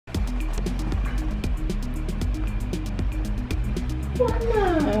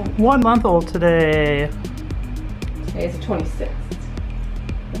1 month old today. Today is the 26th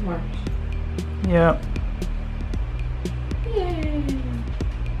of March. Yep. Yay!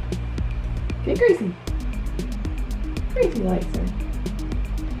 Get Gracie. Gracie likes her.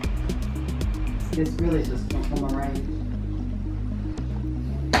 This really just don't come around.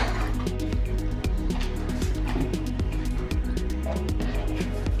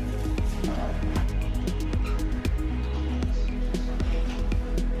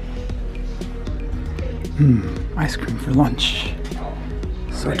 Ice cream for lunch.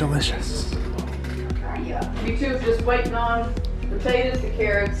 So delicious. You two just waiting on potatoes, the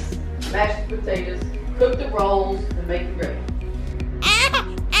carrots, mashed potatoes, cook the rolls, and make the gravy.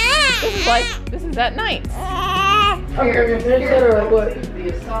 This is at night. Yeah,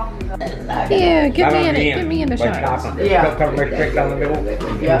 Yeah, get me in the shot. Yeah. Cut them straight down the middle, in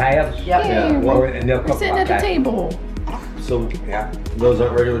halves. Yep. Yeah. Or, and they'll We're cook sitting like at the that. table. So, Yeah. those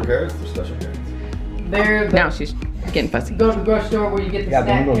aren't regular carrots, they're special carrots. They're Now she's getting fussy. go to the grocery store where you get the Yeah,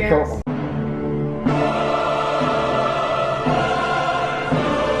 snack them little short carrots. ones.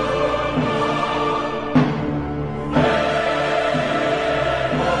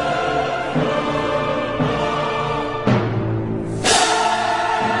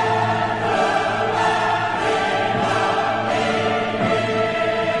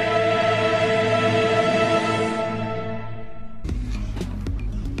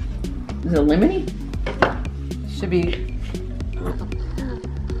 Is it lemony? Should be.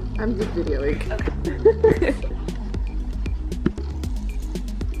 I'm just videoing.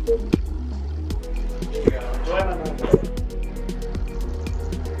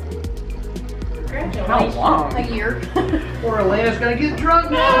 How long? A year. Poor Elena's gonna get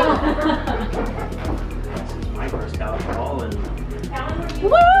drunk now. My first alcohol and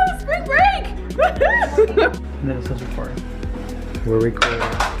Woo! Spring break! And then it says recording. we're recording.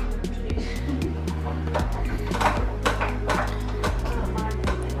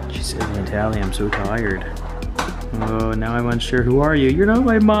 She said Natalie, I'm so tired. Oh, now I'm unsure. Who are you? You're not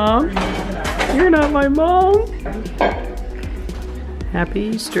my mom. You're not my mom. Happy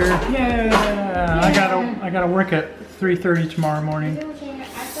Easter. Yeah, I gotta work at 3:30 tomorrow morning.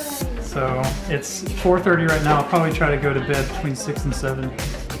 So it's 4:30 right now. I'll probably try to go to bed between 6 and 7.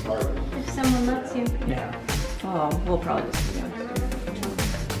 If someone lets you. Yeah. Oh, we'll probably just be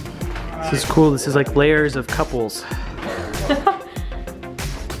This is cool. This is like layers of couples.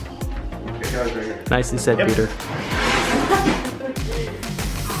 Nicely said, Peter.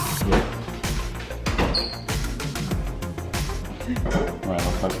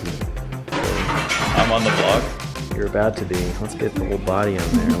 I'm on the vlog. You're about to be. Let's get the whole body on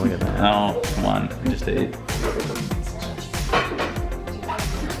there. Look at that. No, come on. I just ate.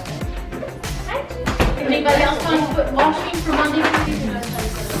 Anybody else want to put washing for Monday?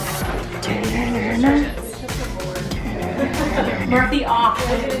 Murphy off.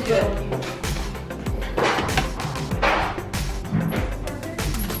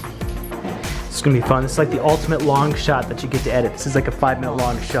 It's gonna be fun. It's like the ultimate long shot that you get to edit. This is like a 5-minute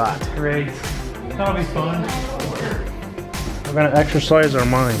long shot. Great. That'll be fun. We're gonna exercise our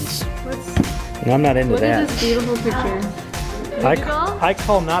minds. And I'm not into Look that. at this beautiful picture. I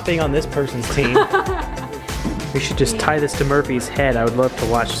call not being on this person's team. We should just tie this to Murphy's head. I would love to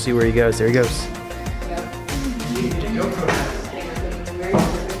watch, see where he goes. There he goes.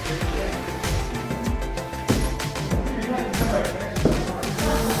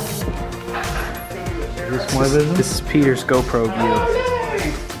 This is Peter's GoPro view.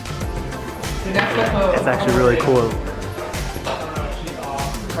 It's actually really cool.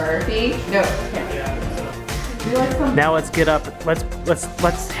 Murphy. No. Now let's get up.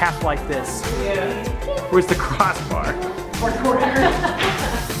 Let's half-like this. Yeah. Where's the crossbar? Oh, it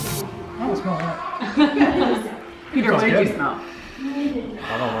smells right. Peter, what did you smell?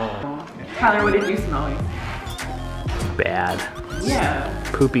 I don't know. Tyler, what did you smell? Bad. Yeah.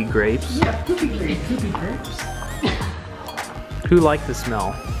 Poopy grapes. Yeah, poopy grapes. Who liked the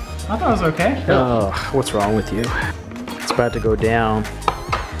smell? I thought it was okay. Oh, what's wrong with you? It's about to go down.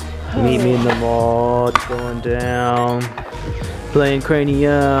 Meet me in the mall. It's going down. Playing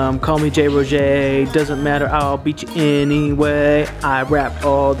cranium. Call me J. Roger. Doesn't matter. I'll beat you anyway. I rap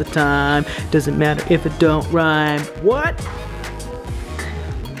all the time. Doesn't matter if it don't rhyme. What?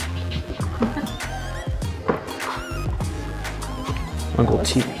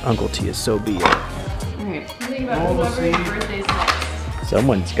 Uncle T is so BS. Alright. Think about whoever your birthday's next.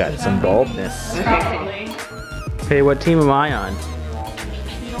 Someone's got some baldness. Probably. Hey, what team am I on? You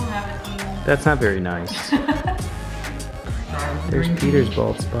don't have a team. That's not very nice. There's Peter's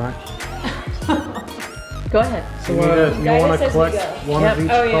bald spot. Go ahead. So you Guidance want to as we collect go. one Yep. of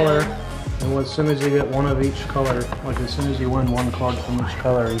each Oh, yeah. color. And as soon as you get one of each color, like as soon as you win one card from each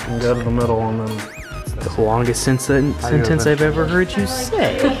color, you can go to the middle and then. The longest sentence I've ever heard you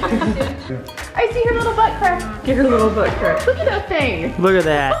say. I see her little butt crack. Get her little butt crack. Look at that thing. Look at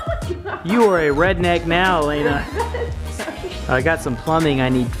that. You are a redneck now, Elena. I got some plumbing I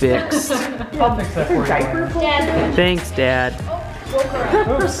need fixed. I'll fix that for you. Diaper. Dad, Thanks, Dad. woke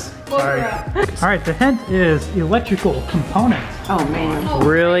her up. Oops. Woke Sorry. her up. All right, the hint is electrical components. Oh man.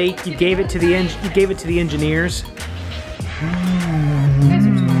 Really? You gave it to the engineers?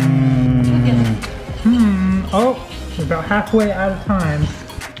 Oh, we're about halfway out of time.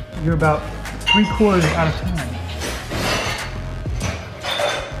 You're about 3/4 out of time.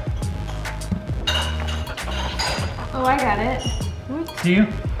 Oh, I got it. Do you?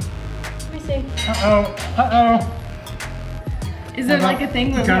 Let me see. Uh-oh. Uh-oh. Is there like a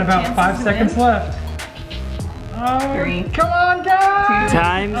thing where We've got about 5 seconds left. Oh, 3. come on, guys!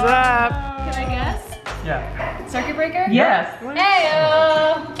 Time's up. Can I guess? Yeah. Circuit breaker? Yes.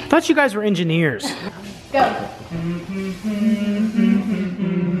 Heyo! I thought you guys were engineers. Go.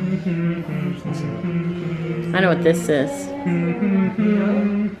 I know what this is.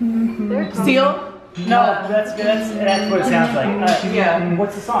 Steel? No, that's what it sounds like. Yeah.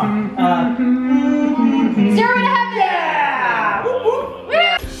 What's the song? Zero to heaven!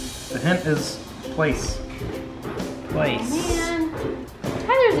 The hint is place. Man,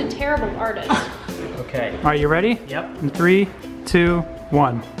 Tyler's a terrible artist. Okay. Are you ready? Yep. In 3, 2,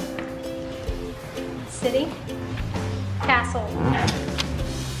 1. City. Castle.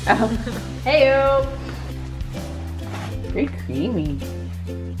 Heyo! Very creamy.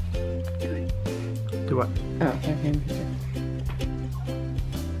 Do what? Oh, okay.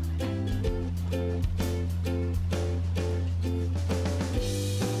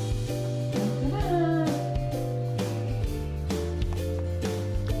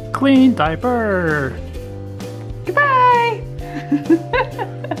 Clean diaper. Goodbye!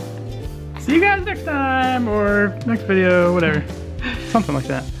 See you guys next time or next video, whatever. Something like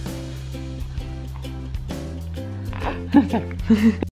that.